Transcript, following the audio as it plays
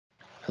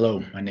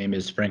Hello, my name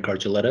is Frank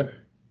Archuleta,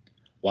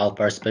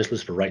 Wildfire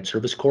Specialist for Wright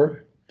Service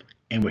Corps,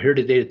 and we're here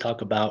today to talk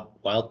about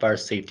wildfire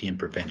safety and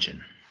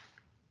prevention.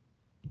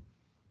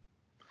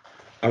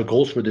 Our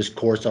goals for this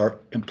course are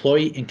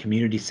employee and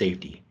community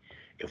safety.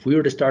 If we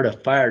were to start a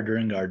fire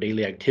during our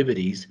daily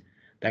activities,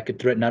 that could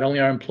threaten not only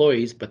our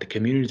employees, but the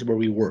communities where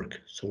we work.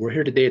 So we're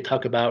here today to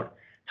talk about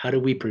how do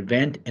we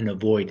prevent and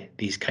avoid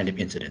these kind of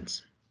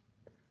incidents.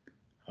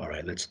 All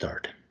right, let's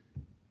start.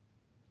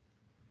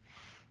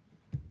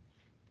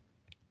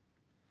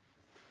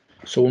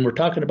 So when we're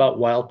talking about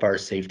wildfire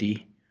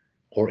safety,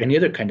 or any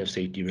other kind of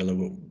safety, really,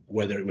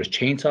 whether it was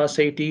chainsaw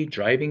safety,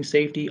 driving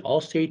safety, all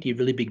safety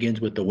really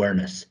begins with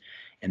awareness.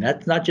 And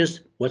that's not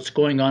just what's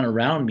going on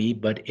around me,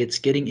 but it's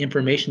getting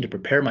information to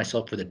prepare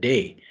myself for the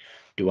day.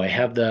 Do I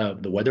have the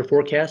weather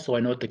forecast so I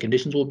know what the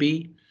conditions will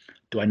be?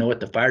 Do I know what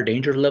the fire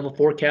danger level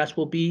forecast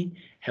will be?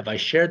 Have I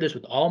shared this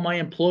with all my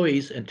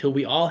employees until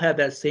we all have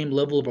that same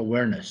level of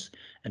awareness?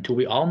 Until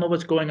we all know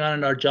what's going on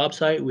in our job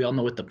site, we all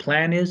know what the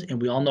plan is,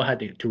 and we all know how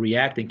to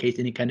react in case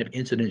any kind of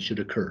incident should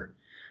occur.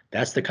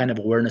 That's the kind of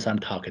awareness I'm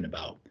talking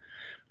about.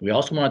 We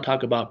also want to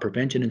talk about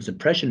prevention and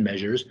suppression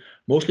measures.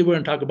 Mostly we're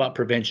going to talk about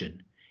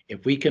prevention.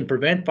 If we can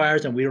prevent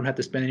fires, then we don't have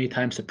to spend any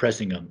time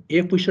suppressing them.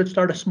 If we should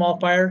start a small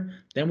fire,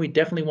 then we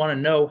definitely want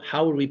to know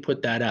how would we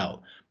put that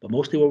out. But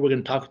mostly what we're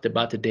going to talk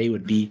about today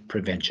would be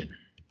prevention.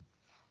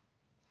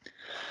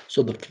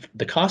 So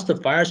the cost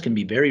of fires can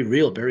be very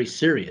real, very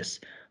serious.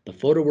 The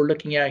photo we're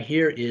looking at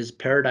here is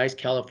Paradise,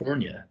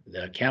 California.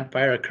 The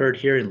campfire occurred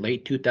here in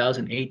late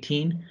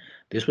 2018.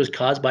 This was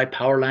caused by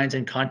power lines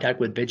in contact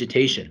with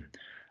vegetation.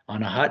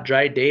 On a hot,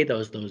 dry day,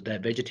 that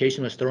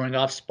vegetation was throwing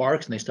off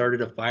sparks, and they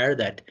started a fire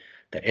that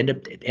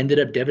ended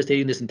up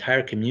devastating this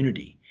entire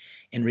community.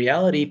 In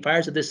reality,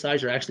 fires of this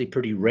size are actually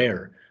pretty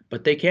rare,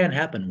 but they can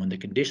happen. When the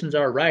conditions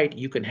are right,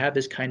 you can have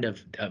this kind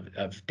of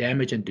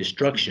damage and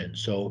destruction.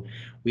 So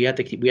we have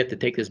to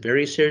take this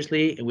very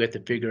seriously, and we have to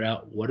figure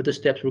out what are the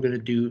steps we're going to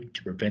do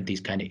to prevent these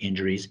kind of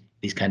injuries,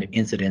 these kind of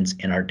incidents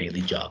in our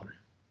daily job.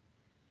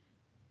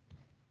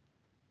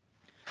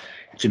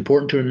 It's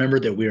important to remember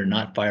that we are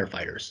not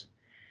firefighters.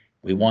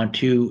 We want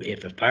to,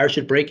 if a fire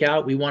should break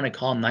out, we want to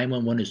call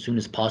 911 as soon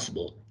as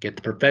possible. Get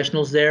the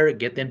professionals there,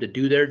 get them to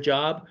do their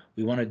job.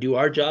 We want to do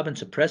our job and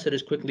suppress it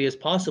as quickly as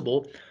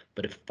possible.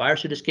 But if fire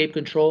should escape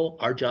control,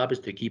 our job is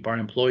to keep our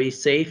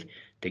employees safe,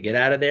 to get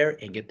out of there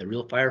and get the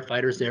real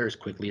firefighters there as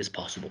quickly as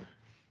possible.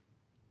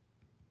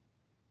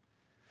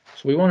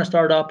 So we want to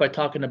start off by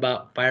talking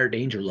about fire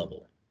danger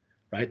level,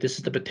 right? This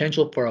is the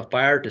potential for a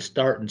fire to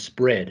start and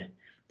spread.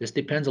 This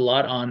depends a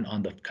lot on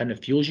the kind of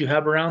fuels you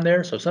have around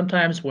there. So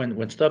sometimes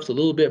when stuff's a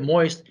little bit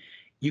moist,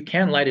 you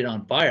can light it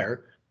on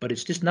fire, but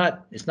it's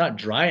not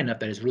dry enough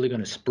that it's really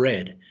going to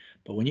spread.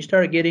 But when you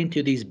start getting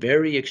to these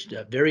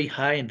very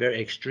high and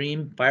very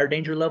extreme fire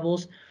danger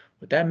levels,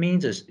 what that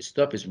means is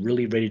stuff is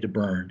really ready to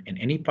burn. And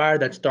any fire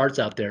that starts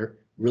out there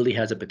really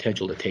has a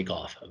potential to take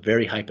off, a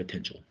very high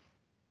potential.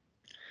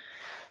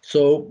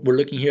 So we're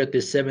looking here at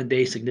this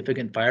 7-day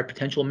significant fire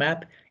potential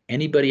map.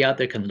 Anybody out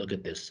there can look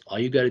at this. All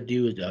you got to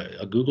do is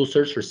a Google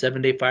search for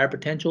 7-day fire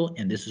potential,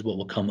 and this is what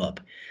will come up.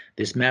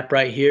 This map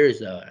right here is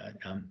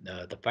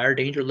the fire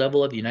danger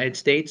level of the United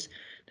States.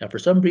 Now, for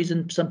some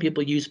reason, some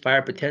people use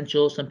fire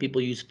potential, some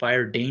people use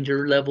fire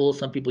danger level,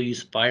 some people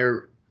use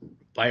fire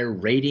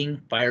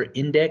rating, fire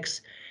index.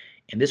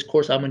 In this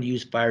course, I'm going to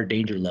use fire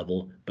danger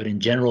level, but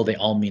in general, they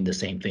all mean the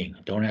same thing.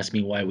 Don't ask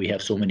me why we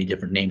have so many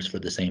different names for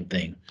the same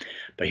thing.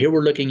 But here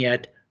we're looking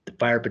at the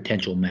fire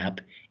potential map.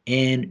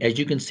 And as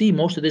you can see,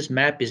 most of this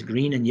map is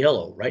green and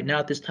yellow. Right now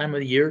at this time of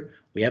the year,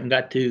 we haven't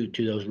got to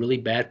those really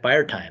bad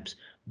fire times.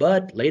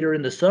 But later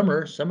in the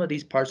summer, some of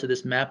these parts of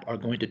this map are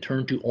going to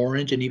turn to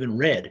orange and even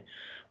red.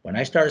 When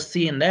I start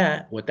seeing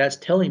that, what that's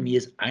telling me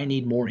is I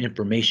need more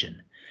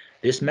information.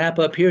 This map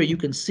up here, you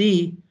can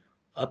see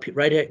up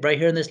right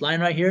here in this line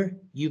right here,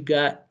 you've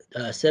got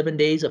 7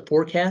 days of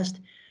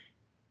forecast.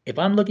 If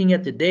I'm looking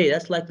at the day,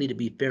 that's likely to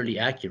be fairly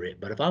accurate.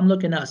 But if I'm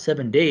looking out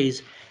 7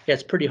 days, yeah,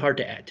 it's pretty hard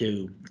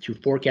to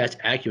forecast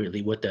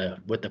accurately what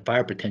the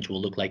fire potential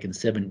will look like in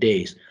 7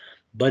 days.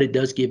 But it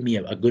does give me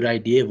a good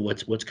idea of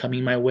what's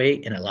coming my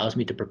way, and allows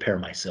me to prepare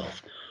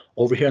myself.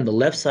 Over here on the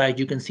left side,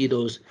 you can see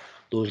those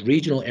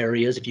regional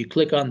areas. If you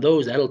click on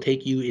those,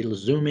 it'll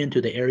zoom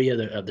into the area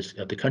of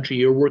the country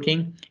you're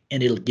working,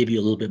 and it'll give you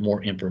a little bit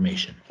more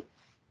information.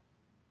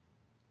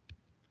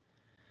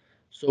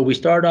 So we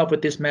start off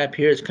with this map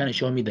here. It's kind of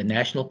showing me the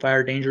national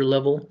fire danger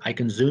level. I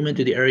can zoom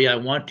into the area I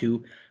want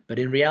to, but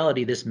in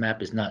reality, this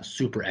map is not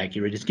super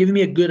accurate. It's giving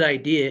me a good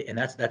idea, and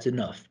that's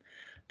enough.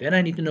 Then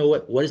I need to know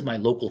what is my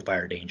local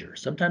fire danger.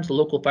 Sometimes the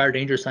local fire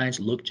danger signs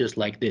look just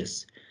like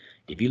this.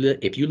 If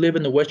you live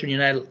in the Western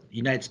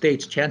United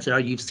States, chances are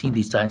you've seen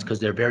these signs because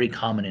they're very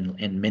common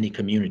in many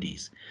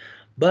communities.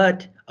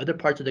 But other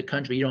parts of the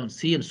country, you don't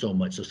see them so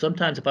much. So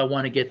sometimes if I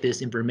want to get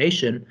this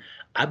information,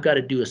 I've got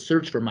to do a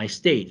search for my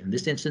state. In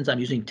this instance, I'm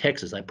using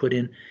Texas. I put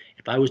in,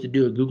 if I was to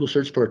do a Google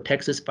search for a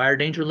Texas fire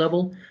danger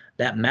level,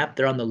 that map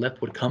there on the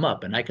left would come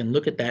up, and I can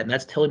look at that, and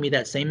that's telling me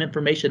that same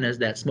information as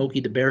that Smokey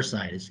the Bear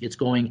sign. It's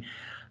going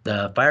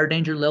The fire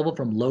danger level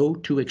from low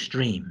to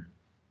extreme.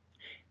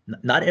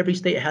 Not every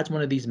state has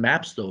one of these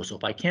maps though, so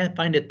if I can't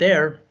find it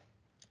there,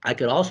 I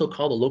could also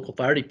call the local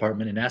fire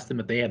department and ask them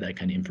if they have that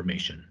kind of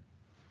information.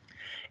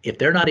 If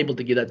they're not able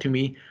to give that to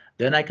me,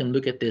 then I can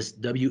look at this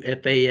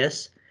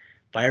WFAS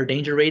fire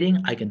danger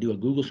rating. I can do a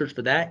Google search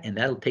for that, and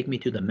that'll take me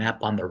to the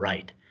map on the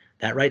right.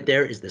 That right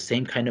there is the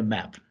same kind of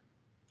map.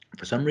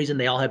 For some reason,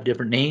 they all have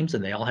different names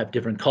and they all have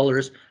different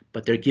colors,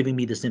 but they're giving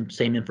me the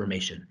same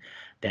information.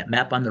 That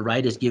map on the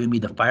right is giving me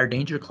the fire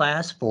danger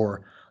class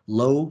for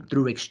low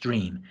through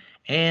extreme.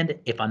 And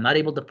if I'm not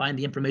able to find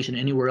the information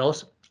anywhere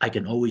else, I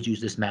can always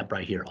use this map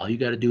right here. All you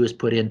got to do is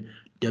put in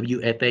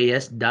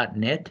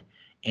wfas.net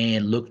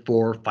and look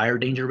for fire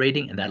danger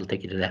rating, and that'll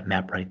take you to that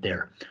map right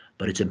there.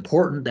 But it's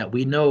important that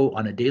we know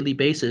on a daily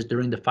basis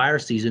during the fire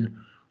season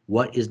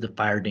what is the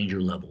fire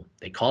danger level.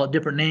 They call it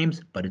different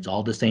names, but it's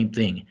all the same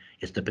thing.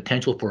 It's the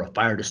potential for a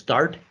fire to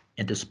start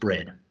and to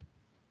spread.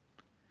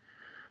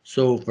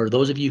 So for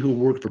those of you who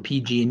work for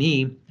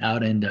PG&E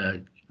out in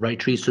the Wright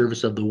Tree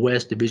Service of the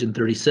West, Division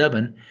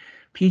 37,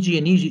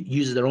 PG&E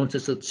uses their own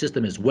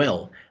system as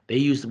well. They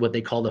use what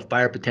they call the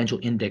Fire Potential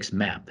Index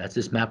map. That's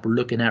this map we're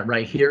looking at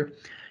right here.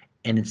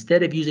 And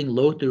instead of using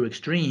low through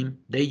extreme,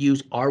 they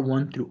use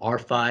R1 through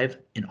R5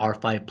 and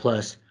R5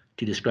 plus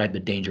to describe the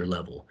danger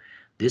level.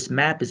 This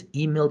map is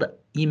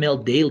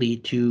emailed daily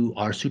to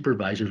our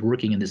supervisors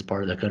working in this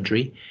part of the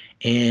country,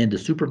 and the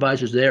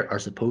supervisors there are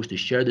supposed to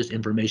share this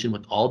information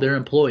with all their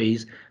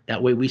employees.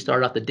 That way we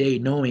start off the day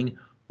knowing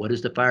what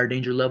is the fire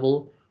danger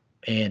level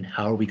and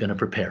how are we going to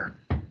prepare.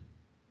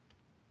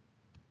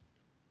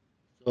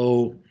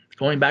 So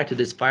going back to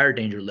this fire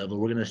danger level,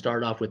 we're going to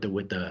start off with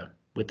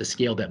the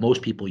scale that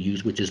most people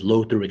use, which is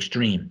low through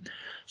extreme.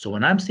 So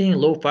when I'm seeing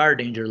low fire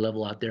danger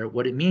level out there,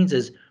 what it means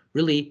is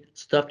really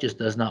stuff just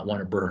does not want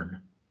to burn.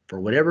 For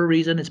whatever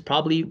reason, it's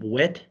probably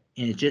wet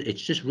and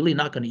it's just really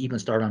not going to even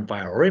start on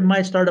fire. Or it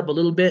might start up a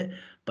little bit,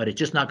 but it's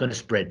just not going to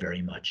spread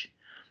very much.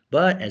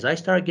 But as I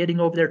start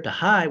getting over there to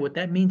high, what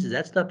that means is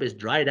that stuff is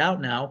dried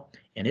out now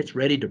and it's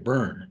ready to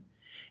burn.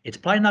 It's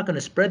probably not going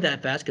to spread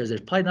that fast because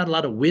there's probably not a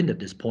lot of wind at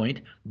this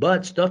point,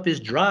 but stuff is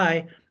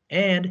dry,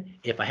 and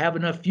if I have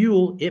enough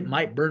fuel, it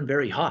might burn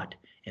very hot.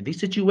 In these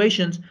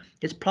situations,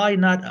 it's probably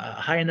not a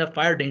high enough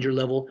fire danger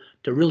level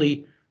to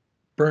really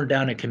burn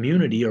down a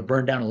community or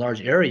burn down a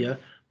large area,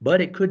 but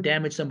it could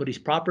damage somebody's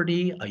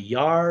property, a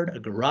yard, a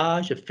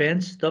garage, a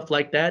fence, stuff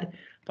like that.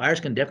 Fires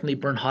can definitely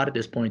burn hot at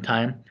this point in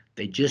time.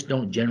 They just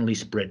don't generally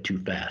spread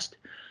too fast.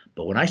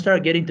 But when I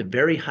start getting to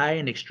very high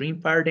and extreme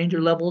fire danger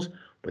levels,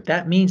 what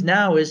that means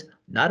now is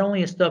not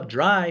only is stuff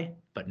dry,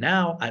 but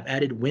now I've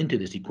added wind to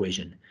this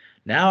equation.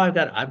 Now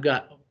I've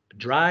got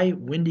dry,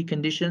 windy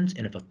conditions,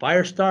 and if a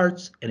fire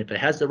starts and if it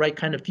has the right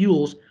kind of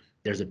fuels,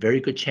 there's a very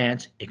good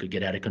chance it could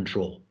get out of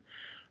control.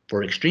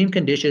 For extreme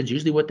conditions,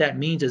 usually what that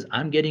means is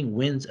I'm getting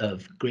winds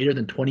of greater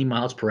than 20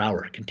 miles per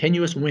hour,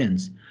 continuous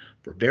winds.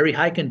 For very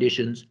high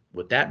conditions,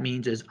 what that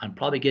means is I'm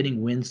probably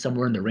getting winds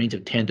somewhere in the range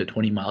of 10 to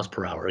 20 miles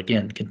per hour.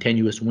 Again,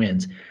 continuous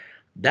winds.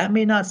 That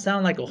may not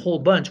sound like a whole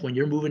bunch when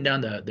you're moving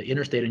down the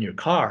interstate in your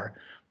car,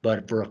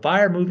 but for a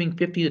fire moving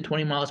 50 to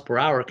 20 miles per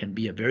hour can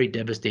be a very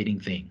devastating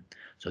thing.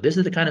 So this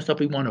is the kind of stuff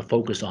we want to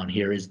focus on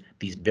here, is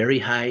these very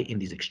high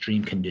and these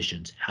extreme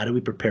conditions. How do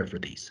we prepare for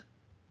these?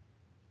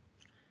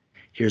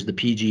 Here's the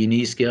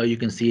PG&E scale. You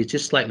can see it's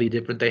just slightly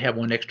different. They have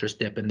one extra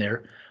step in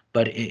there,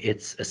 but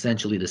it's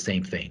essentially the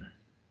same thing.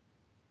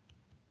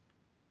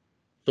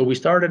 So we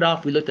started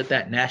off, we looked at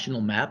that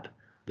national map.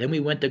 Then we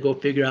went to go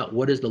figure out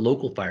what is the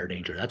local fire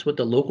danger. That's what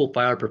the local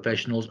fire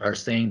professionals are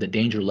saying the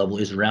danger level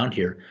is around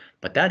here.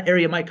 But that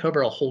area might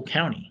cover a whole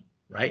county,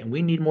 right? And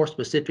we need more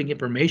specific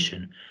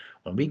information.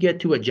 When we get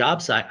to a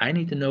job site, I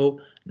need to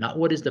know not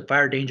what is the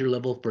fire danger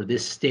level for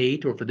this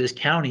state or for this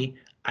county.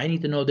 I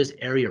need to know this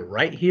area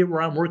right here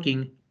where I'm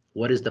working,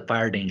 what is the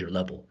fire danger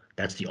level?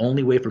 That's the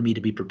only way for me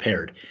to be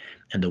prepared.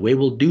 And the way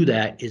we'll do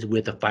that is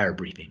with a fire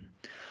briefing.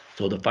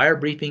 So the fire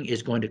briefing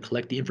is going to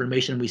collect the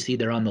information we see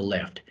there on the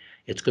left.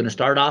 It's going to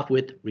start off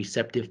with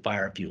receptive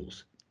fire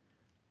fuels.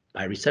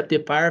 By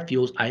receptive fire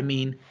fuels, I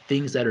mean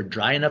things that are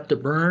dry enough to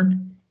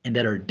burn and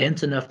that are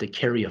dense enough to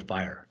carry a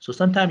fire. So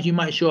sometimes you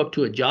might show up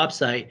to a job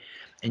site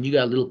and you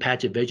got a little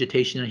patch of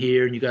vegetation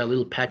here and you got a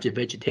little patch of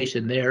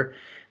vegetation there.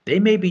 They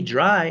may be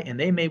dry and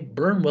they may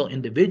burn well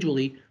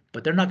individually,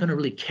 but they're not going to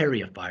really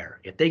carry a fire.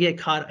 If they get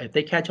caught, if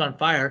they catch on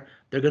fire,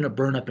 they're going to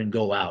burn up and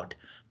go out.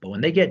 But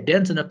when they get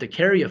dense enough to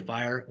carry a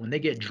fire, when they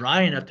get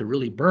dry enough to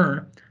really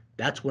burn,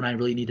 that's when I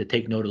really need to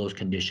take note of those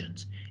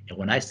conditions. And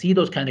when I see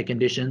those kind of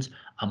conditions,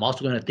 I'm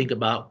also going to think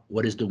about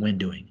what is the wind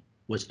doing?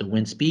 What's the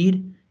wind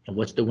speed and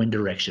what's the wind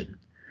direction?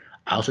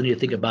 I also need to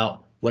think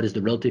about what is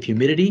the relative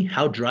humidity,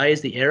 how dry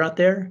is the air out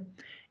there,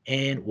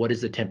 and what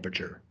is the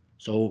temperature.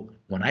 So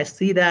when I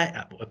see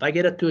that, if I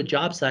get up to a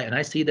job site and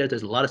I see that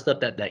there's a lot of stuff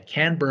that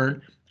can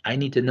burn, I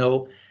need to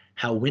know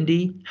how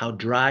windy, how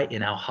dry,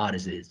 and how hot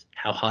it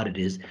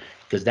is,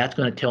 because that's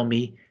going to tell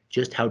me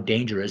just how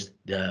dangerous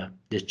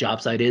this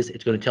job site is.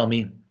 It's going to tell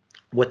me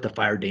what the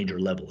fire danger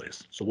level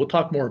is. So we'll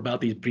talk more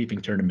about these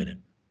briefings here in a minute.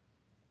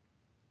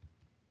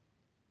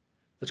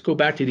 Let's go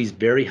back to these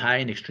very high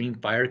and extreme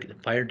fire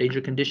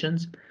danger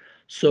conditions.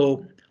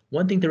 So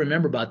one thing to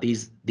remember about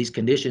these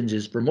conditions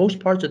is for most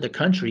parts of the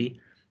country,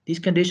 these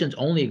conditions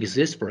only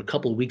exist for a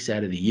couple weeks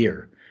out of the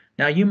year.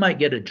 Now you might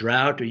get a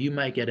drought or you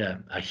might get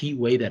a heat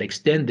wave that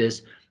extend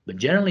this, but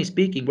generally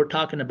speaking, we're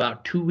talking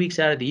about 2 weeks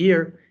out of the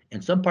year.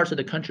 In some parts of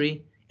the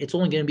country, it's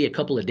only going to be a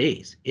couple of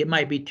days. It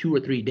might be 2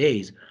 or 3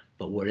 days,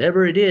 but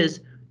whatever it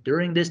is,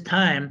 during this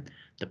time,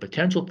 the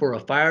potential for a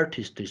fire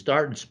to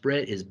start and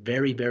spread is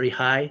very, very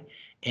high.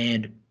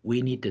 And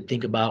we need to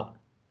think about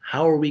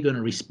how are we going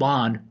to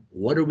respond?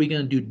 What are we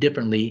going to do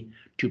differently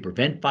to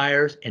prevent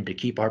fires and to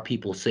keep our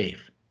people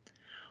safe?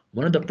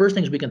 One of the first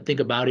things we can think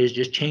about is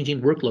just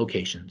changing work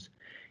locations.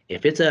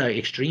 If it's an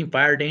extreme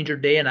fire danger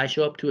day and I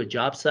show up to a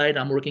job site,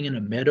 I'm working in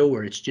a meadow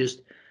where it's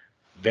just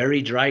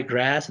very dry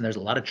grass and there's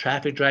a lot of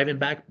traffic driving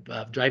back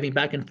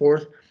and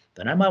forth,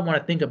 then I might want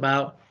to think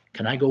about,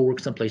 can I go work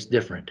someplace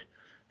different?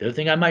 The other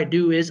thing I might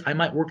do is I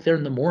might work there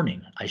in the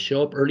morning. I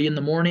show up early in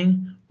the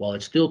morning while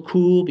it's still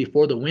cool,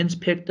 before the wind's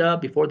picked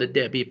up, before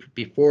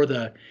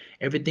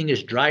everything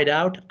is dried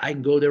out. I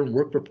can go there and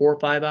work for 4 or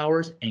 5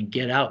 hours and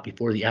get out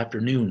before the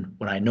afternoon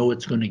when I know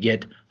it's going to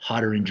get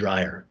hotter and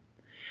drier.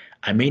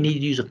 I may need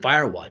to use a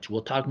fire watch.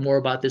 We'll talk more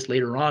about this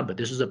later on, but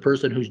this is a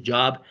person whose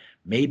job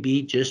may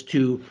be just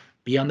to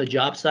be on the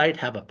job site,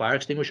 have a fire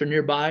extinguisher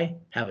nearby,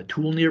 have a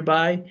tool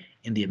nearby.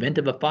 In the event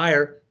of a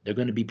fire, they're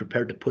going to be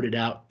prepared to put it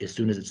out as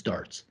soon as it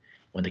starts.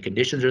 When the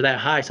conditions are that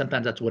high,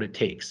 sometimes that's what it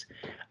takes.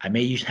 I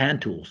may use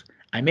hand tools.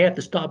 I may have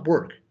to stop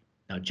work.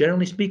 Now,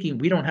 generally speaking,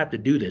 we don't have to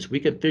do this. We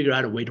can figure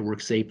out a way to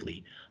work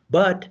safely.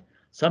 But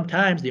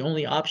sometimes the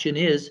only option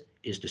is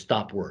to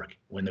stop work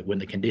when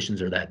the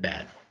conditions are that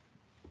bad.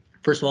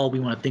 First of all,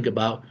 we want to think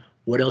about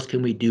what else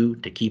can we do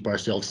to keep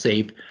ourselves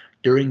safe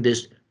during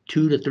this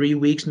 2 to 3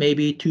 weeks,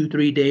 maybe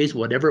 2-3 days,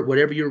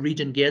 whatever your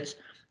region gets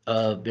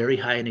of very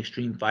high and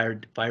extreme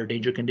fire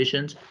danger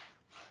conditions.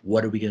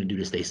 What are we going to do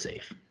to stay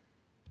safe?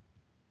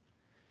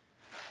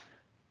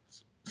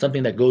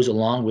 Something that goes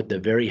along with the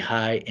very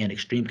high and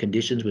extreme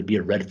conditions would be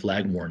a red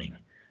flag warning.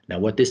 Now,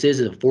 what this is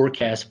a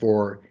forecast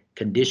for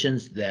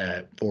conditions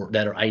that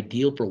are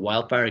ideal for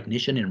wildfire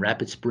ignition and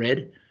rapid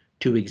spread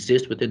to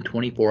exist within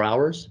 24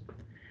 hours.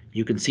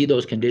 You can see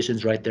those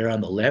conditions right there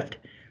on the left.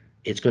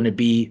 It's going to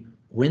be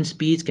wind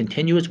speeds,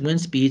 continuous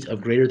wind speeds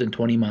of greater than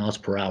 20 miles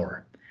per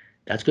hour.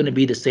 That's going to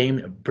be the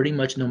same pretty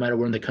much no matter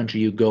where in the country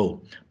you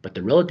go. But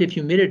the relative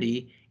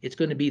humidity, it's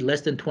going to be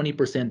less than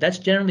 20%. That's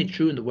generally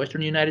true in the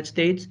western United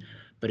States.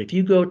 But if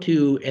you go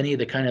to any of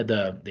the kind of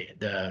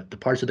the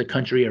parts of the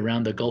country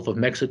around the Gulf of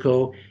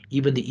Mexico,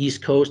 even the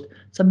East Coast,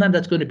 sometimes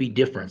that's going to be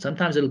different.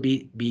 Sometimes it'll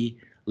be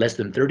less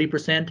than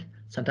 30%.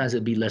 Sometimes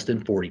it'll be less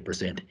than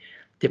 40%.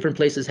 Different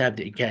places have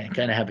kind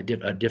of have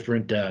a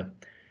different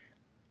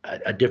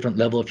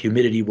level of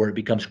humidity where it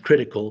becomes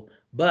critical.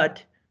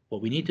 But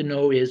what we need to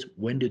know is,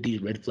 when do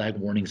these red flag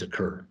warnings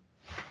occur?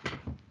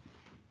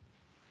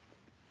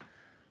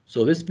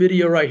 So this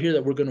video right here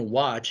that we're going to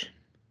watch,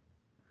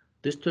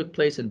 this took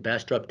place in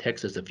Bastrop,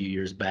 Texas a few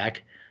years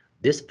back.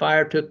 This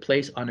fire took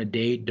place on a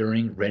day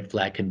during red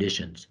flag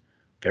conditions.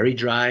 Very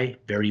dry,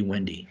 very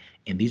windy.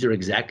 And these are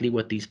exactly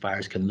what these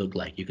fires can look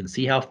like. You can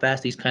see how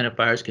fast these kind of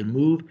fires can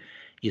move.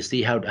 You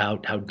see how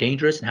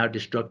dangerous and how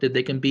destructive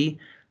they can be.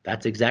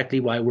 That's exactly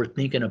why we're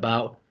thinking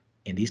about,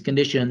 in these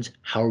conditions,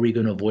 how are we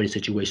going to avoid a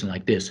situation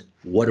like this?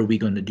 What are we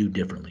going to do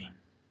differently?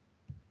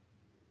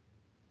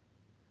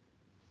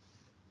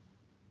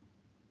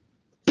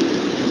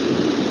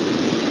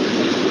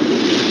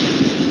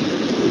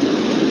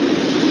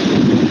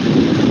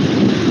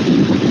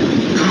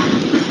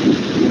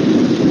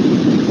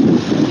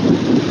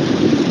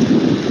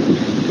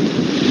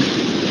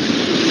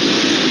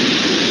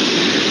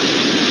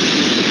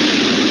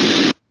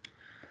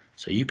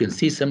 So you can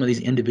see some of these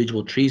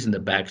individual trees in the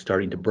back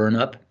starting to burn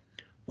up.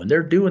 When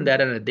they're doing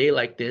that on a day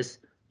like this,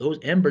 those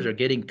embers are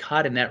getting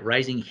caught in that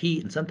rising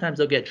heat, and sometimes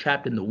they'll get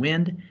trapped in the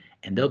wind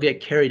and they'll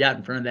get carried out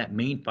in front of that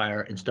main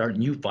fire and start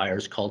new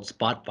fires called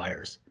spot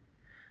fires.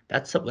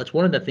 That's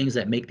one of the things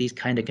that make these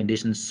kind of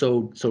conditions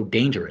so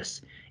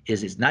dangerous.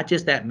 Is it's not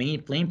just that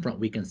main flame front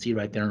we can see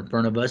right there in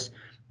front of us,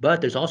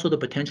 but there's also the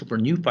potential for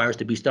new fires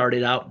to be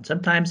started out,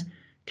 sometimes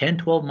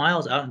 10-12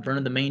 miles out in front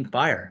of the main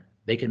fire.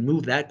 They can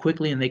move that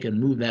quickly and they can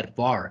move that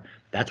far.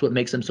 That's what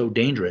makes them so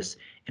dangerous.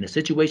 In a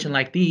situation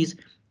like these,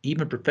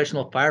 even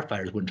professional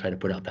firefighters wouldn't try to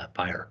put out that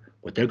fire.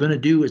 What they're going to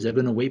do is they're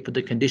going to wait for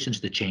the conditions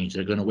to change.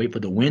 They're going to wait for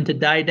the wind to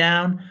die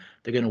down.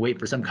 They're going to wait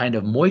for some kind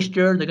of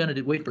moisture. They're going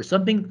to wait for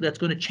something that's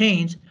going to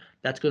change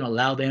that's going to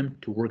allow them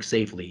to work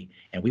safely.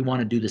 And we want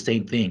to do the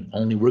same thing,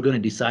 only we're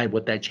going to decide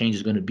what that change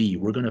is going to be.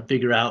 We're going to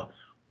figure out,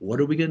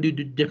 what are we going to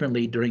do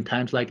differently during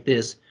times like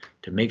this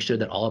to make sure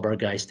that all of our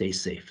guys stay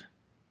safe.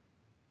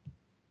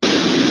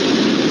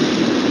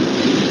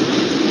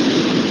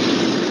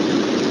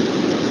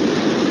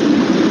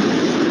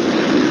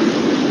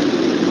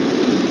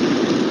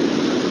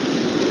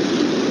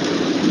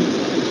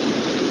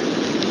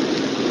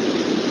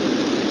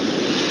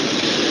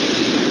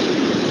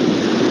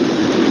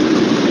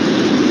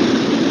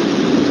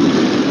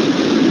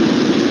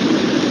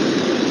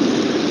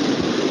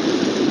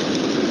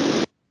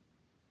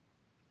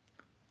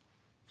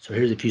 So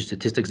here's a few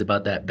statistics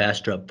about that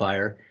Bastrop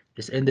fire.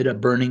 This ended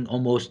up burning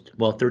almost,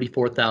 well,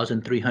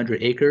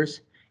 34,300 acres.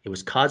 It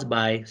was caused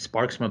by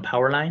sparks from a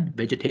power line,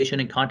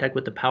 vegetation in contact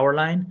with the power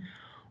line.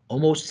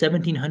 Almost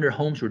 1,700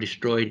 homes were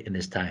destroyed in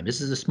this time.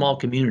 This is a small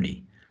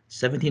community.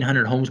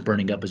 1,700 homes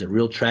burning up is a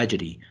real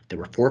tragedy. There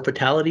were 4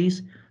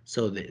 fatalities,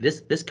 so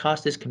this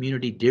cost this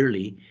community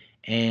dearly.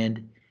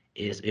 And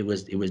it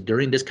was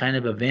during this kind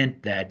of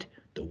event that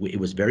it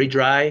was very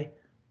dry.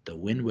 The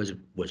wind was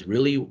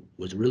really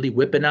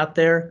whipping out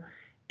there,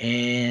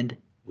 and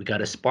we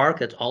got a spark.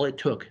 That's all it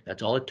took.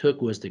 That's all it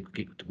took was to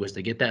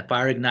get that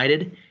fire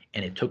ignited,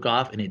 and it took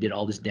off, and it did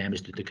all this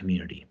damage to the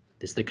community.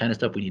 This is the kind of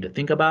stuff we need to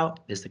think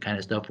about. This is the kind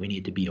of stuff we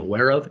need to be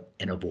aware of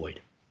and avoid.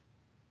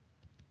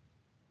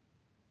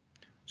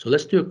 So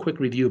let's do a quick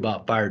review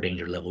about fire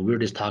danger level. We were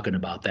just talking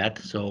about that.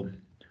 So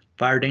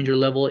fire danger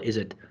level, is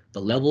it the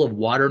level of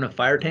water in a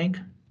fire tank?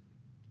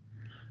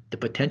 The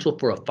potential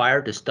for a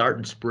fire to start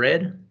and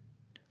spread?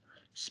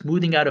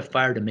 Smoothing out a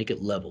fire to make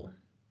it level.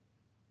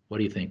 What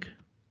do you think?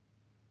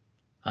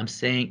 I'm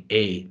saying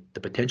A,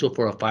 the potential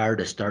for a fire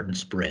to start and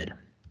spread.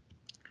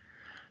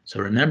 So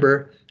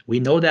remember, we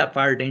know that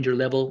fire danger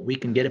level. We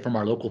can get it from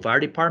our local fire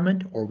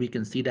department, or we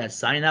can see that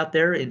sign out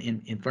there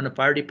in front of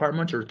fire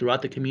departments or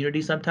throughout the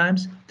community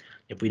sometimes.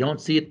 If we don't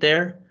see it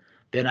there,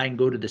 then I can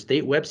go to the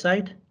state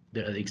website.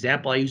 The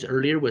example I used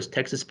earlier was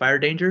Texas fire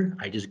danger.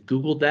 I just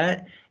Googled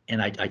that,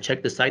 and I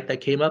checked the site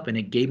that came up, and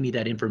it gave me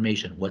that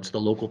information. What's the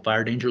local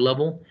fire danger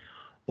level?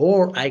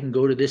 Or I can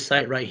go to this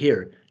site right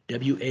here,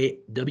 wfas.net,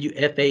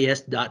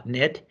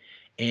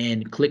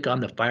 and click on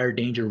the fire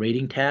danger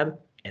rating tab,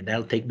 and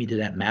that'll take me to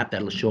that map.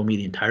 That'll show me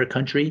the entire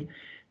country.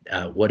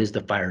 What is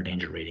the fire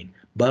danger rating?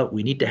 But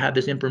we need to have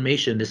this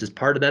information. This is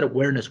part of that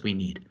awareness we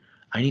need.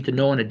 I need to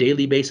know on a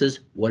daily basis,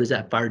 what is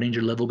that fire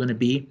danger level going to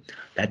be?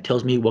 That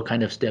tells me what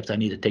kind of steps I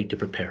need to take to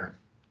prepare.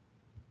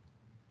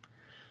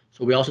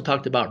 So we also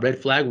talked about red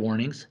flag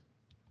warnings.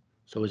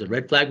 So is a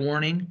red flag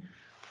warning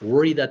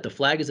worry that the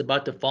flag is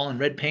about to fall in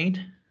red paint,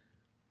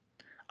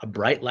 a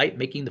bright light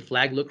making the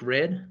flag look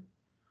red,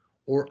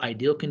 or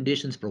ideal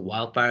conditions for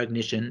wildfire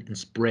ignition and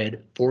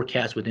spread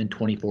forecast within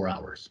 24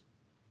 hours?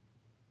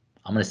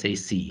 I'm going to say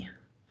C.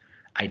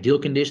 Ideal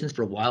conditions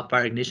for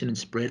wildfire ignition and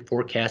spread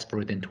forecast for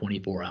within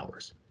 24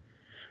 hours.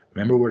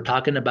 Remember, we're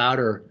talking about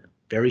are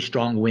very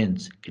strong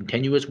winds,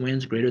 continuous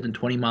winds greater than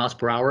 20 miles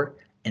per hour,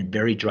 and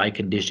very dry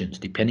conditions.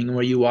 Depending on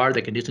where you are,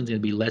 the conditions are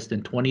going to be less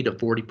than 20 to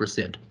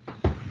 40%.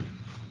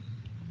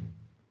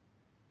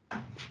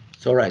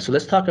 So, all right, so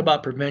let's talk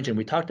about prevention.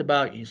 We talked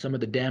about some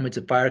of the damage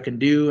that fire can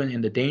do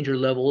and the danger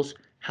levels.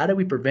 How do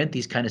we prevent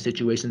these kind of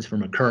situations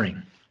from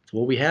occurring? So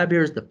what we have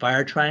here is the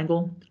fire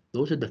triangle.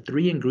 Those are the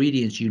 3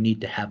 ingredients you need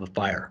to have a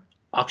fire: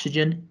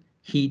 oxygen,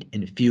 heat,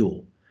 and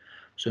fuel.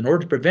 So in order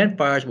to prevent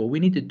fires, what we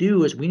need to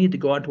do is we need to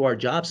go onto our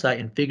job site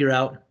and figure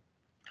out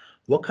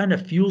what kind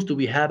of fuels do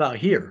we have out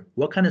here?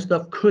 What kind of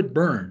stuff could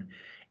burn?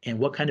 And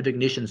what kind of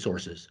ignition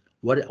sources?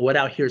 What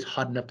out here is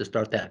hot enough to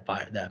start that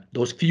fire,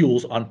 those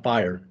fuels on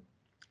fire?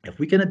 If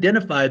we can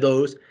identify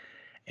those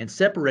and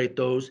separate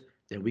those,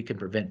 then we can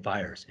prevent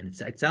fires. And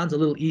it sounds a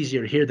little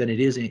easier here than it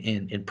is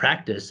in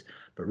practice,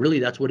 but really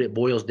that's what it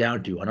boils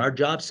down to. On our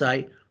job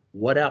site,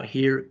 what out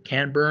here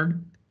can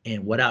burn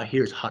and what out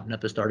here is hot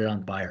enough to start it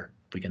on fire.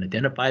 If we can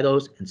identify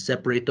those and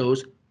separate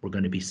those, we're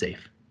going to be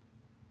safe.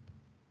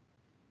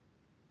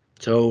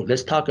 So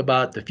let's talk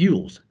about the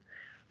fuels.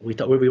 We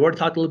already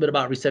talked a little bit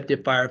about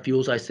receptive fire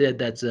fuels. I said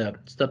that's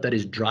stuff that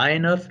is dry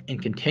enough and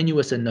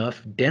continuous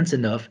enough, dense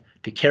enough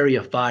to carry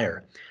a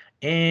fire.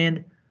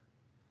 And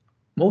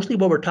mostly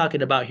what we're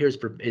talking about here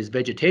is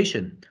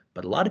vegetation,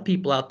 but a lot of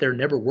people out there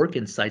never work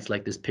in sites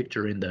like this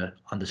picture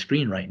on the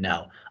screen right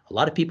now. A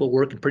lot of people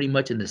work pretty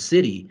much in the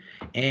city,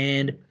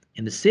 and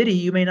in the city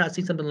you may not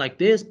see something like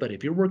this, but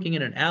if you're working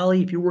in an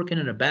alley, if you're working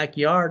in a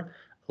backyard,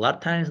 a lot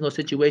of times in those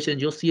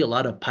situations you'll see a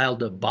lot of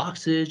piled up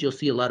boxes, you'll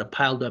see a lot of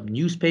piled up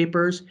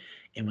newspapers,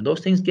 and when those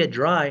things get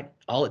dry,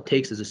 all it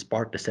takes is a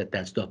spark to set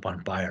that stuff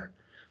on fire.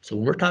 So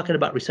when we're talking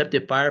about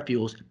receptive fire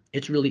fuels,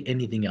 it's really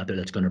anything out there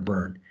that's going to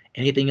burn.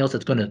 Anything else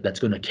that's going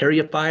to carry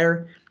a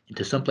fire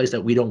into someplace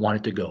that we don't want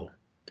it to go.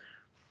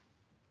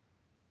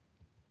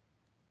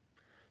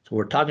 So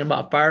we're talking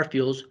about fire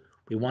fuels.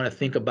 We want to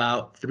think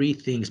about 3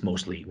 things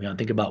mostly. We want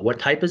to think about what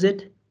type is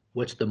it,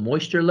 what's the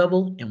moisture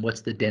level, and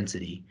what's the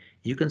density.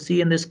 You can see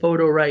in this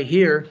photo right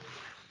here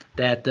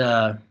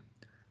that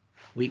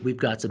we've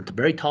got some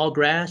very tall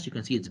grass. You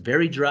can see it's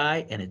very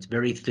dry and it's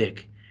very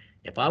thick.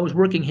 If I was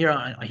working here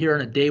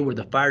on a day where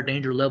the fire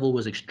danger level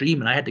was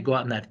extreme and I had to go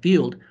out in that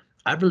field,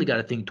 I've really got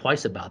to think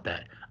twice about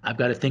that. I've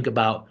got to think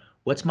about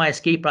what's my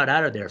escape route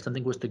out of there if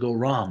something was to go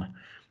wrong.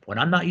 When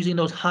I'm not using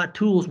those hot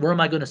tools, where am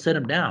I going to set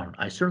them down?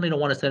 I certainly don't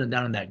want to set them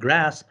down in that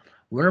grass.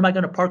 Where am I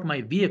going to park my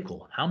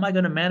vehicle? How am I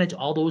going to manage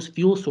all those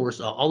fuel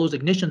sources, all those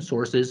ignition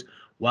sources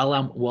while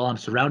I'm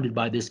surrounded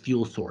by this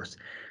fuel source?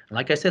 And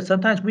like I said,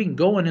 sometimes we can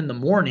go in the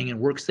morning and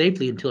work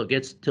safely until it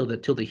gets till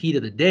the heat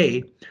of the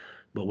day.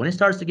 But when it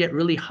starts to get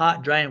really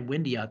hot, dry, and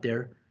windy out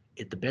there,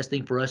 the best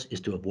thing for us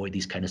is to avoid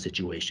these kind of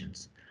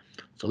situations.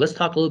 So let's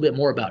talk a little bit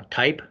more about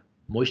type,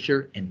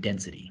 moisture, and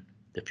density.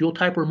 The fuel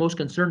type we're most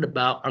concerned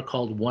about are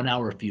called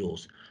 1-hour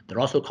fuels. They're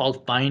also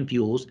called fine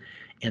fuels,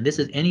 and this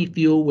is any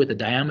fuel with a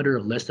diameter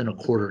of less than a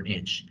quarter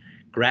inch.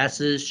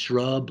 Grasses,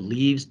 shrub,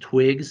 leaves,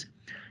 twigs.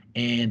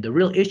 And the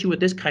real issue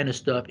with this kind of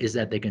stuff is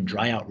that they can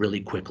dry out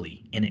really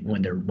quickly. And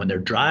when they're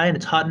dry and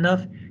it's hot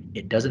enough,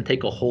 it doesn't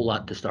take a whole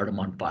lot to start them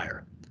on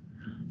fire.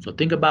 So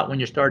think about when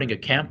you're starting a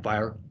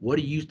campfire, what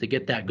do you use to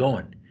get that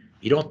going?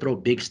 You don't throw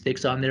big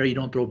sticks on there, you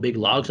don't throw big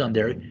logs on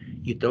there.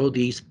 You throw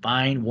these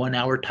fine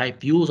 1-hour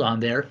type fuels on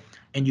there,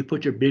 and you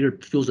put your bigger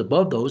fuels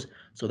above those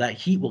so that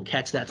heat will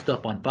catch that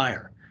stuff on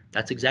fire.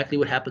 That's exactly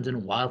what happens in a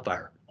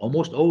wildfire.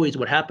 Almost always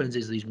what happens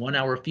is these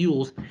 1-hour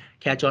fuels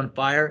catch on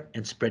fire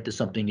and spread to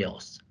something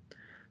else.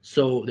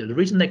 So the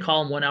reason they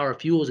call them 1-hour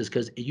fuels is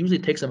because it usually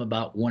takes them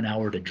about 1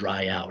 hour to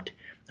dry out.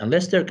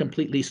 Unless they're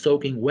completely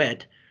soaking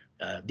wet,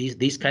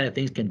 these kind of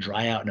things can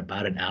dry out in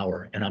about an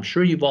hour. And I'm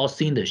sure you've all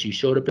seen this. You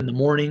showed up in the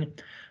morning,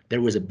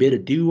 there was a bit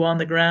of dew on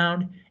the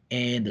ground,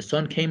 and the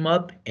sun came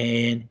up,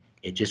 and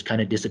it just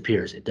kind of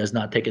disappears. It does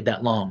not take it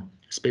that long,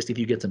 especially if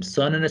you get some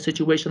sun in a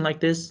situation like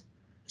this,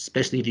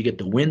 especially if you get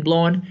the wind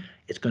blowing,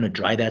 it's going to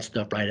dry that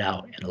stuff right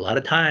out. And a lot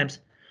of times,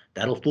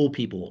 that'll fool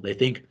people. They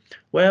think,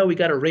 well, we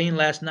got a rain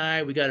last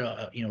night, we got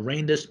a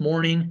rain this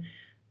morning.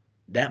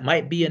 That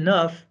might be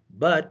enough,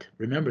 but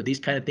remember, these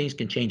kind of things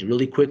can change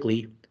really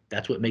quickly.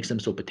 That's what makes them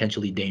so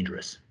potentially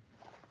dangerous.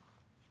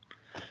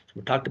 So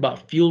we talked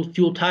about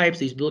fuel types,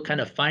 these little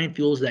kind of fine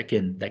fuels that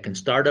can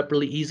start up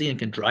really easy and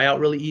can dry out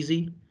really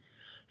easy.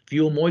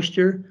 Fuel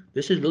moisture,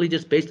 this is really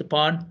just based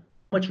upon how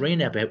much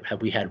rain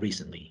have we had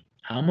recently.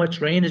 How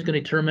much rain is going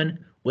to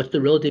determine what's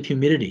the relative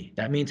humidity.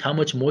 That means how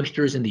much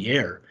moisture is in the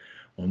air.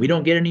 When we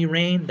don't get any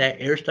rain, that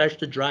air starts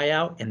to dry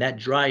out, and that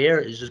dry air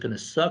is just going to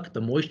suck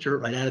the moisture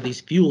right out of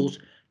these fuels,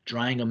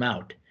 drying them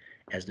out.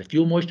 As the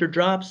fuel moisture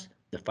drops,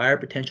 the fire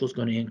potential is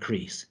going to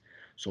increase.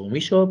 So when we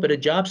show up at a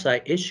job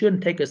site, it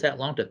shouldn't take us that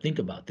long to think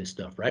about this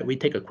stuff, right? We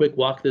take a quick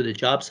walk through the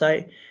job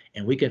site,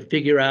 and we can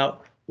figure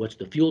out what's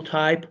the fuel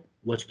type,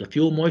 what's the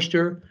fuel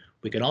moisture.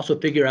 We can also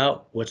figure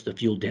out what's the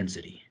fuel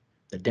density.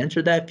 The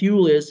denser that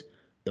fuel is,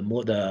 the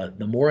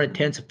more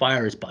intense a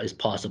fire is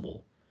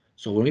possible.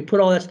 So when we put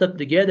all that stuff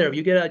together, if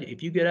you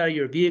get out of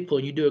your vehicle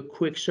and you do a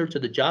quick search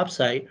of the job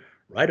site,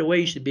 right away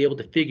you should be able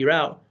to figure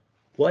out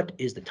what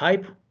is the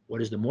type,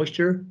 what is the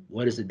moisture,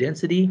 what is the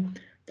density.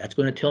 That's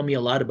going to tell me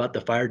a lot about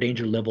the fire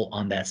danger level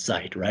on that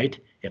site, right?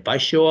 If I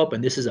show up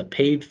and this is a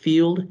paved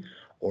field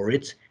or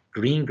it's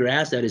green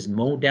grass that is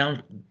mown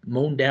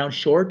down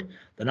short,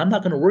 then I'm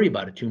not going to worry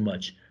about it too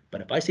much. But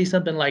if I see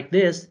something like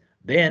this,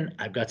 then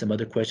I've got some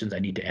other questions I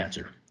need to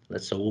answer.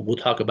 So we'll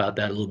talk about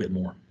that a little bit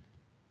more.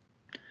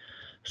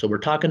 So we're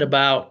talking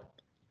about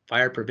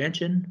fire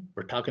prevention.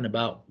 We're talking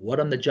about what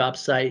on the job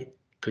site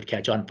could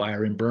catch on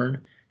fire and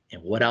burn,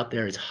 and what out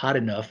there is hot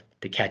enough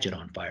to catch it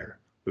on fire.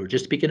 We were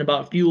just speaking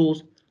about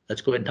fuels.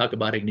 Let's go ahead and talk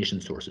about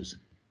ignition sources.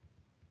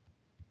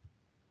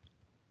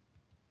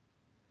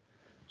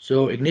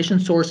 So ignition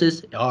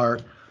sources are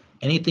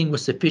anything with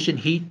sufficient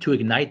heat to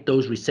ignite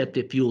those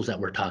receptive fuels that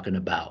we're talking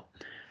about.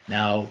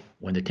 Now,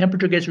 when the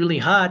temperature gets really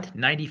hot,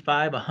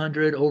 95,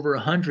 100, over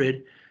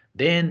 100,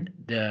 then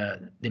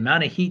the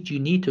amount of heat you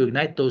need to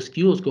ignite those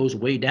fuels goes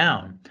way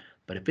down.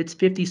 But if it's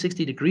 50,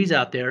 60 degrees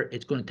out there,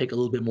 it's going to take a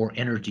little bit more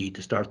energy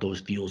to start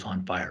those fuels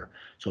on fire.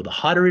 So the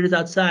hotter it is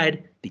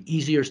outside, the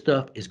easier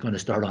stuff is going to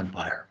start on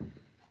fire.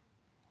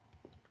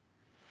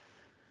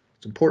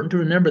 It's important to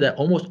remember that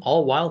almost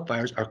all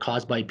wildfires are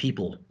caused by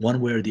people, one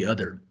way or the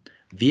other.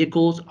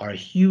 Vehicles are a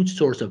huge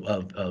source of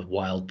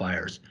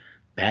wildfires.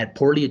 Bad,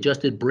 poorly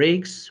adjusted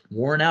brakes,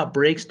 worn out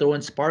brakes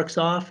throwing sparks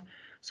off,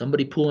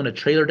 somebody pulling a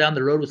trailer down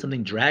the road with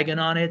something dragging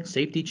on it,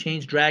 safety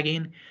chains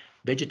dragging,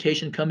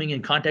 vegetation coming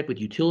in contact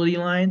with utility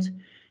lines.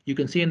 You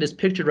can see in this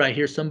picture right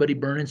here, somebody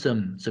burning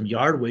some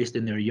yard waste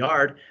in their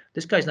yard.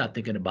 This guy's not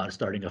thinking about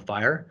starting a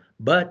fire,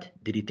 but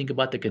did he think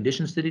about the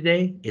conditions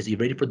today? Is he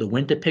ready for the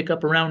wind to pick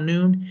up around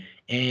noon?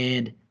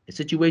 And a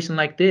situation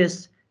like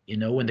this,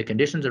 when the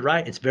conditions are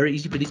right, it's very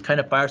easy for these kind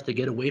of fires to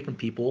get away from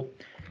people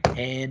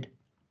and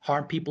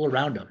harm people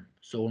around them.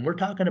 So when we're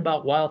talking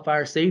about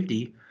wildfire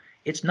safety,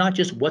 it's not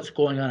just what's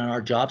going on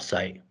our job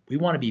site. We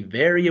want to be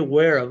very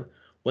aware of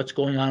what's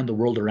going on in the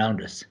world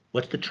around us.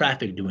 What's the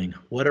traffic doing?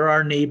 What are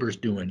our neighbors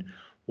doing?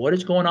 What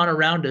is going on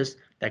around us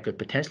that could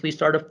potentially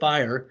start a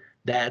fire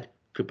that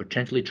could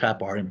potentially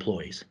trap our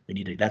employees?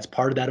 That's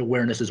part of that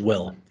awareness as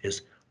well,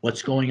 is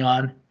what's going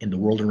on in the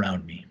world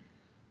around me.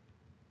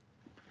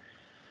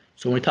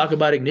 So when we talk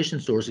about ignition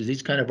sources,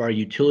 these kind of are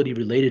utility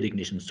related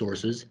ignition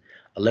sources: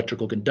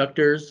 electrical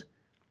conductors,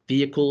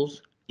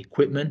 vehicles,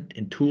 equipment,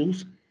 and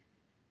tools.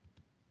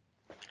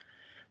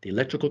 The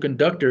electrical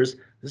conductors,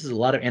 this is a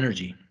lot of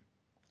energy.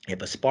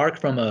 If a spark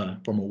from a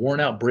worn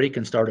out brake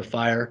can start a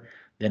fire,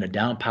 then a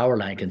down power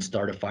line can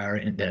start a fire,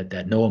 and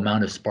that no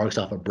amount of sparks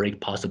off a brake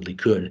possibly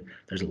could.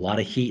 There's a lot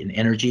of heat and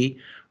energy.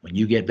 When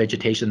you get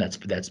vegetation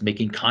that's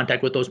making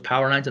contact with those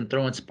power lines and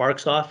throwing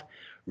sparks off,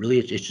 really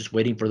it's just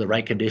waiting for the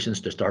right conditions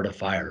to start a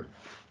fire.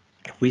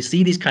 If we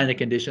see these kind of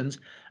conditions,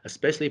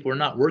 especially if we're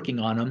not working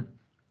on them,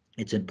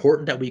 It's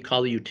important that we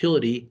call the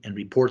utility and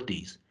report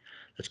these.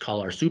 Let's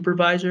call our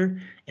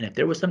supervisor, and if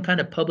there was some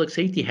kind of public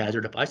safety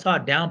hazard, if I saw a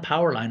down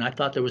power line, I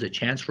thought there was a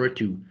chance for it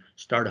to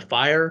start a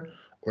fire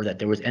or that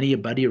there was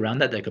anybody around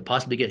that could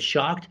possibly get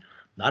shocked,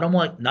 not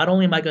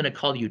only am I going to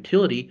call the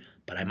utility,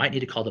 but I might need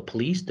to call the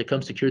police to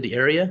come secure the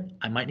area.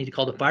 I might need to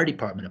call the fire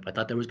department if I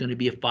thought there was going to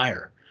be a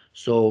fire.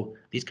 So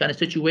these kind of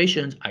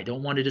situations, I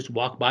don't want to just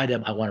walk by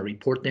them. I want to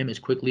report them as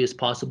quickly as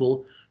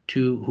possible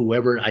to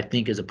whoever I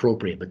think is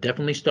appropriate, but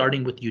definitely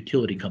starting with the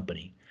utility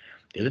company.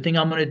 The other thing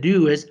I'm going to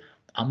do is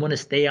I'm going to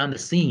stay on the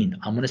scene.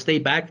 I'm going to stay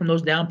back from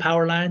those down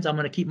power lines. I'm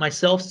going to keep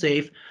myself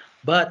safe,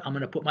 but I'm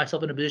going to put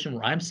myself in a position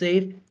where I'm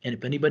safe. And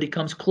if anybody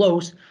comes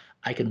close,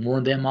 I can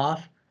warn them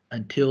off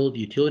until the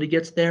utility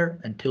gets there,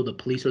 until the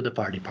police or the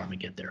fire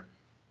department get there.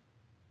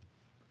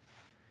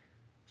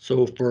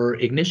 So for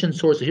ignition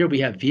sources here, we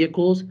have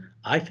vehicles.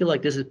 I feel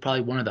like this is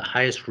probably one of the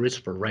highest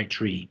risks for Wright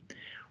Tree.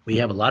 We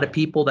have a lot of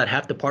people that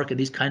have to park in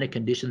these kind of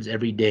conditions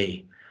every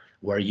day,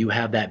 where you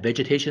have that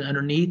vegetation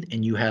underneath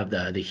and you have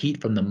the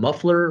heat from the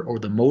muffler or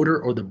the motor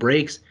or the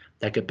brakes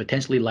that could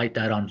potentially light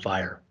that on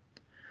fire.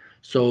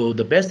 So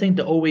the best thing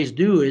to always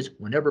do is,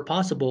 whenever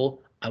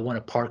possible, I want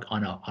to park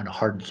on a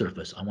hardened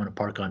surface. I want to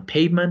park on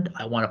pavement.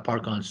 I want to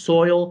park on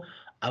soil.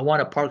 I want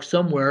to park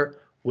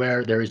somewhere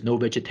where there is no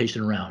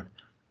vegetation around.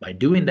 By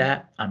doing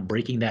that, I'm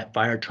breaking that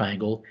fire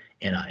triangle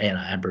and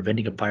I'm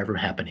preventing a fire from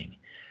happening.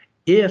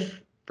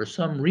 If for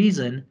some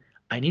reason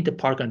I need to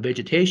park on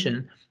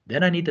vegetation,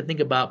 then I need to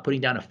think about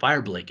putting down a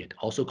fire blanket,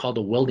 also called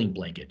a welding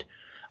blanket.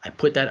 I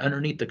put that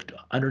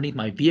underneath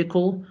my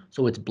vehicle,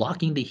 so it's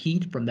blocking the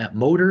heat from that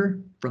motor,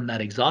 from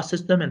that exhaust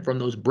system, and from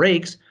those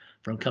brakes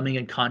from coming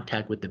in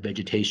contact with the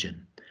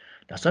vegetation.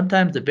 Now,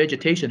 sometimes the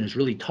vegetation is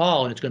really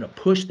tall and it's going to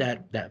push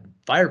that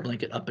fire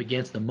blanket up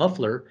against the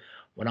muffler.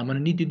 What I'm going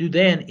to need to do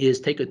then is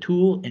take a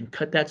tool and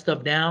cut that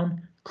stuff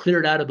down, clear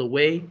it out of the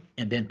way,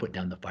 and then put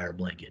down the fire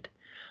blanket.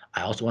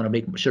 I also want to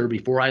make sure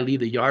before I leave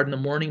the yard in the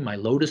morning, my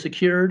load is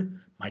secured,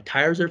 my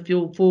tires are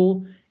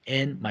full,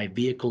 and my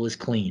vehicle is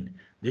clean.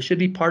 This should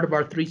be part of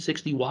our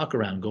 360 walk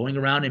around, going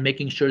around and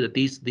making sure that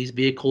these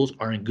vehicles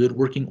are in good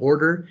working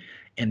order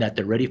and that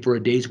they're ready for a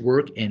day's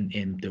work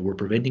and that we're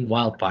preventing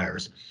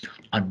wildfires.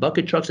 On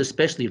bucket trucks,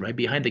 especially right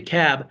behind the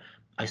cab,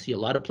 I see a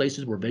lot of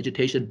places where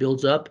vegetation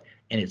builds up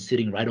and it's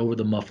sitting right over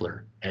the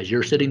muffler. As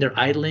you're sitting there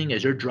idling,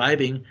 as you're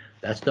driving,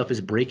 that stuff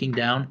is breaking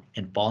down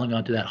and falling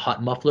onto that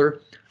hot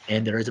muffler,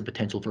 and there is a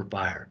potential for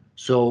fire.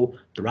 So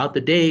throughout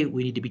the day,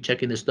 we need to be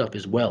checking this stuff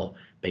as well,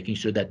 making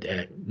sure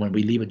that when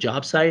we leave a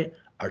job site,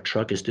 our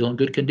truck is still in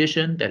good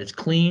condition, that it's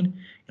clean,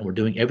 and we're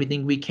doing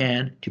everything we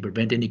can to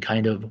prevent any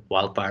kind of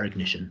wildfire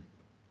ignition.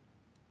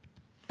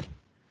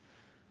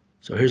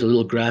 So here's a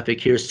little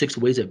graphic here, 6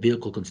 ways a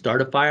vehicle can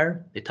start a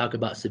fire. They talk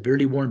about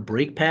severely worn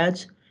brake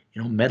pads,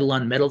 metal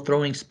on metal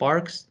throwing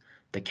sparks,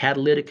 the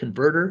catalytic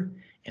converter.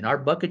 In our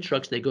bucket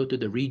trucks, they go through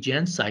the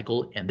regen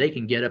cycle and they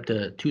can get up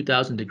to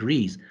 2,000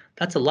 degrees.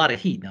 That's a lot of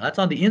heat. Now that's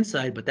on the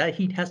inside, but that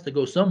heat has to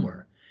go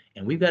somewhere.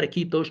 And we've got to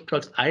keep those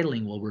trucks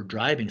idling while we're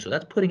driving. So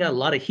that's putting out a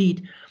lot of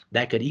heat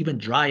that could even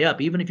dry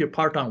up. Even if you're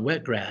parked on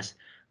wet grass,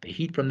 the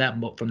heat from that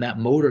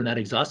motor and that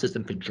exhaust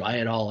system could dry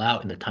it all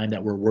out in the time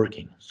that we're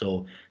working.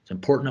 So it's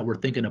important that we're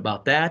thinking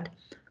about that.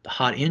 The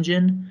hot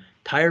engine,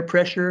 tire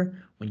pressure.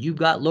 When you've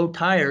got low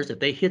tires, if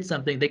they hit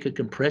something, they could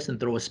compress and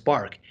throw a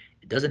spark.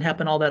 It doesn't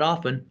happen all that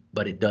often,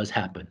 but it does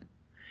happen.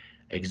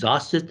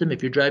 Exhaust system,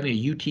 if you're driving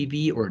a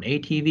UTV or an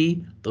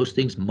ATV, those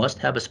things must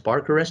have a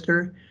spark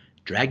arrestor.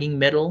 Dragging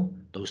metal,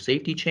 those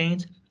safety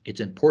chains. It's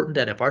important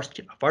that if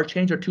our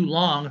chains are too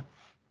long,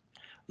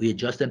 we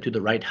adjust them to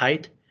the right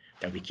height,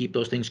 that we keep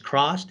those things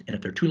crossed. And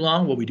if they're too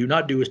long, what we do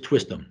not do is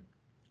twist them.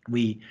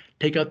 We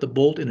take out the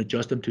bolt and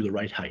adjust them to the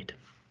right height.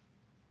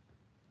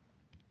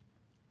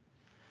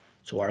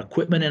 So our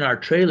equipment and our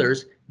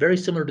trailers, very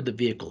similar to the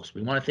vehicles.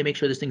 We want to make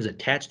sure this thing is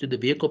attached to the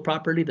vehicle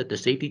properly, that the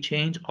safety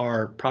chains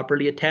are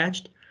properly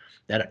attached,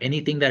 that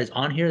anything that is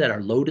on here, that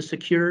our load is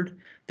secured,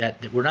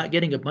 that we're not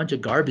getting a bunch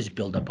of garbage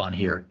buildup on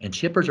here. And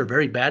shippers are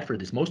very bad for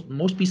this.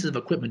 Most pieces of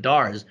equipment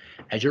are,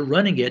 as you're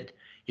running it,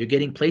 you're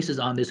getting places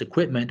on this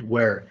equipment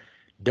where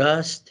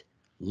dust,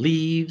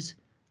 leaves,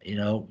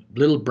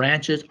 little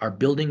branches are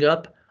building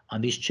up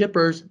on these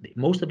chippers.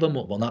 Most of them,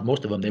 well, not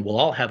most of them, they will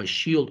all have a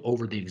shield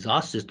over the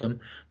exhaust system,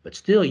 but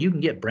still you can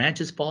get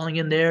branches falling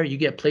in there. You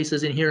get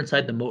places in here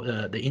inside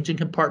the engine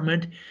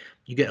compartment.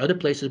 You get other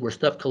places where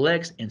stuff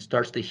collects and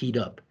starts to heat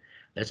up.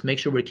 Let's make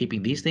sure we're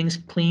keeping these things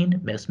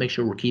clean. Let's make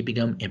sure we're keeping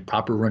them in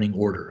proper running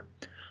order.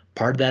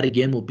 Part of that,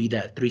 again, will be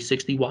that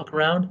 360 walk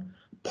around.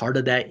 Part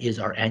of that is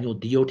our annual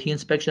DOT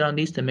inspection on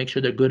these to make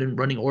sure they're good in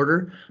running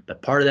order.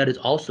 But part of that is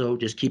also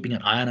just keeping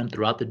an eye on them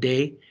throughout the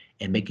day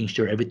and making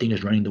sure everything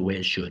is running the way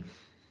it should.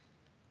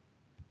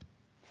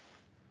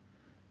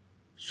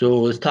 So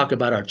let's talk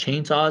about our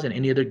chainsaws and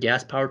any other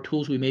gas-powered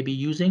tools we may be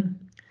using.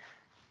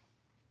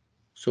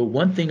 So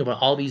one thing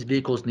about all these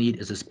vehicles need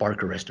is a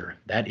spark arrestor.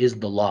 That is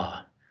the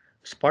law.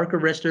 Spark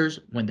arrestors,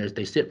 when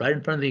they sit right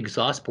in front of the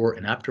exhaust port,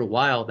 and after a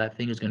while, that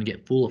thing is going to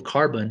get full of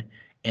carbon,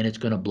 and it's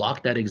going to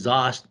block that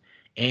exhaust,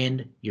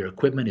 and your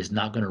equipment is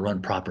not going to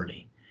run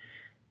properly.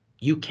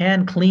 You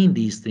can clean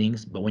these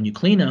things, but when you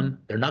clean them,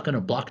 they're not going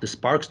to block the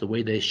sparks the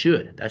way they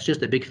should. That's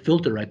just a big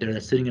filter right there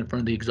that's sitting in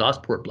front of the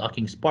exhaust port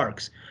blocking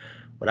sparks.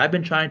 What I've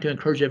been trying to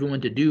encourage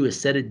everyone to do is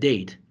set a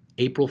date,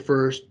 April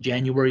 1st,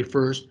 January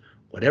 1st,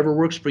 whatever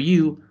works for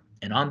you.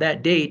 And on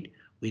that date,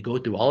 we go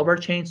through all of our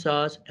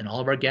chainsaws and all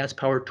of our gas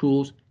powered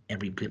tools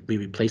and we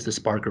replace the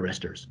spark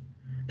arresters.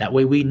 That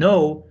way we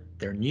know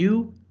they're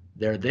new,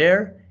 they're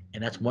there,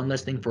 and that's one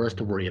less thing for us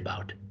to worry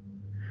about.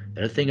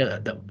 The other thing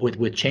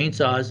with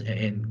chainsaws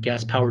and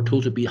gas powered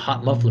tools would be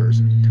hot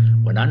mufflers.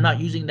 When I'm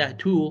not using that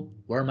tool,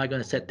 where am I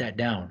going to set that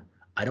down?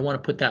 I don't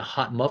want to put that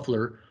hot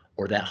muffler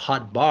or that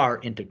hot bar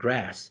into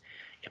grass.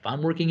 If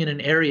I'm working in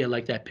an area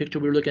like that picture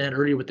we were looking at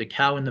earlier with the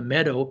cow in the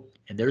meadow,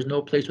 and there's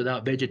no place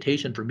without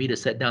vegetation for me to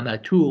set down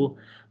that tool,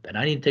 then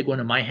I need to take one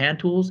of my hand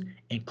tools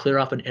and clear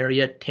off an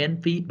area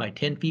 10 feet by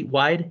 10 feet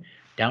wide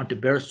down to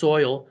bare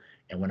soil.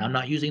 And when I'm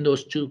not using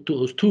those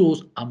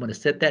tools, I'm going to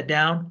set that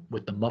down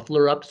with the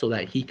muffler up so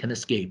that heat can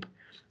escape.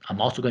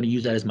 I'm also going to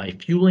use that as my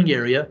fueling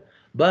area,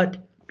 but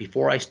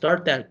before I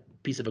start that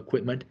piece of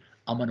equipment,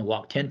 I'm going to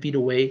walk 10 feet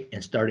away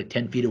and start it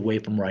 10 feet away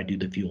from where I do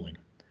the fueling.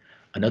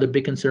 Another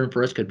big concern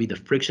for us could be the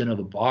friction of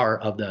a bar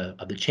of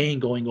the chain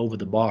going over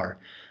the bar,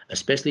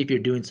 especially if you're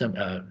doing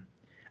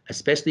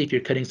especially if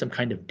you're cutting some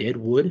kind of dead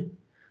wood.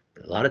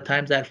 A lot of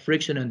times that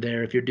friction in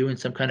there, if you're doing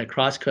some kind of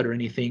cross cut or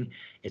anything,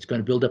 it's going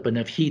to build up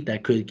enough heat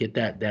that could get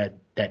that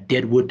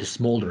dead wood to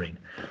smoldering.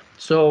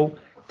 So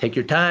take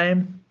your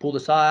time, pull the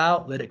saw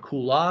out, let it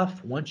cool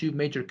off. Once you've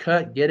made your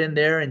cut, get in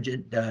there and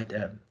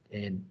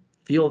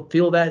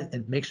feel that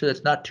and make sure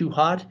that's not too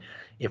hot.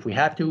 If we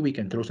have to, we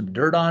can throw some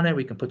dirt on it.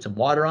 We can put some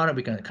water on it.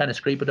 We can kind of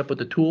scrape it up with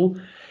the tool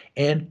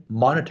and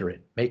monitor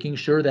it, making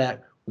sure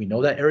that we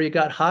know that area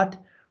got hot.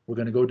 We're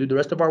going to go do the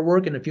rest of our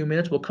work in a few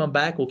minutes. We'll come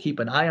back. We'll keep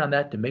an eye on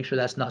that to make sure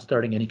that's not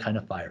starting any kind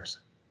of fires.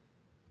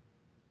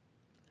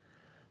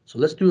 So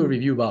let's do a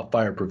review about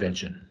fire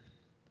prevention.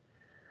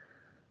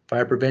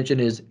 Fire prevention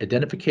is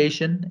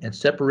identification and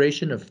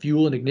separation of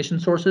fuel and ignition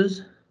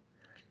sources,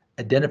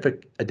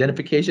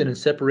 identification and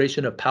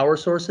separation of power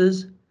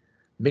sources,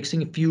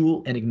 mixing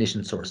fuel and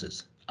ignition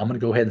sources. I'm going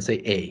to go ahead and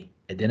say A,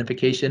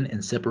 identification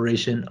and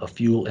separation of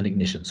fuel and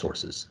ignition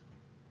sources.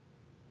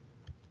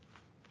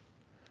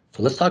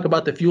 So let's talk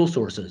about the fuel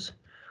sources.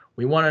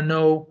 We want to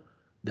know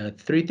the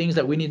three things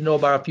that we need to know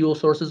about our fuel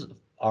sources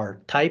are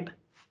type,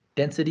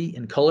 density,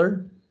 and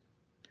color,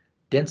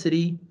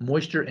 density,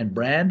 moisture, and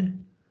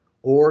brand,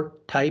 or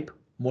type,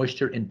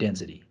 moisture, and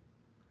density.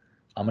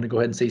 I'm going to go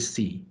ahead and say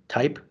C,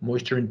 type,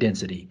 moisture, and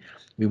density.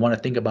 We want to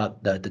think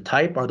about the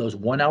type are those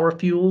 1 hour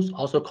fuels,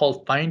 also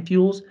called fine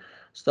fuels,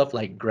 stuff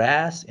like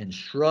grass and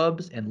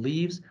shrubs and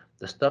leaves,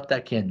 the stuff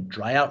that can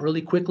dry out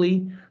really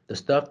quickly, the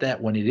stuff that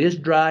when it is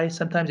dry,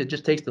 sometimes it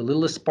just takes the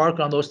littlest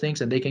spark on those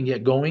things and they can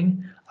get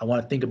going. I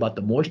want to think about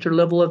the moisture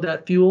level of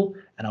that fuel,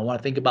 and I want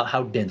to think about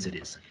how dense it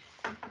is.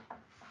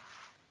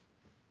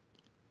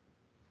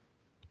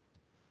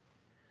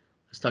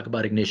 Let's talk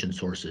about ignition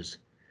sources.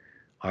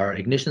 Our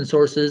ignition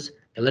sources,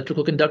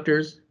 electrical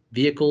conductors,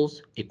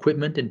 vehicles,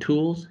 equipment and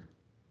tools,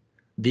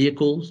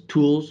 vehicles,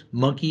 tools,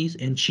 monkeys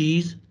and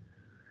cheese,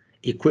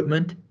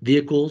 equipment,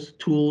 vehicles,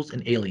 tools,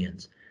 and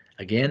aliens.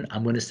 Again,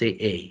 I'm going to say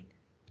A.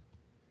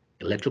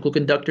 Electrical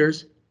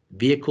conductors,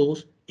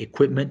 vehicles,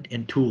 equipment,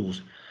 and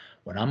tools.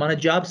 When I'm on a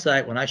job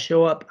site, when I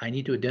show up, I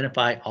need to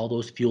identify all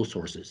those fuel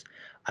sources.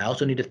 I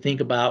also need to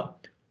think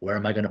about where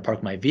am I going to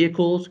park my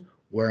vehicles?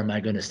 Where am I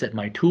going to set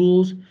my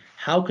tools?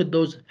 How could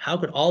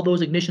all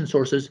those ignition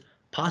sources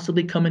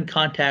possibly come in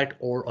contact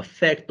or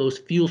affect those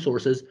fuel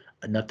sources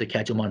enough to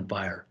catch them on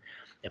fire?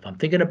 If I'm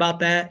thinking about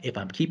that, if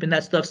I'm keeping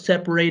that stuff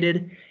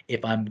separated,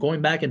 if I'm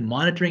going back and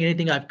monitoring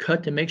anything I've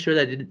cut to make sure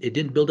that it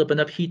didn't build up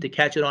enough heat to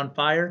catch it on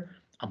fire,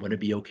 I'm going to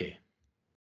be okay.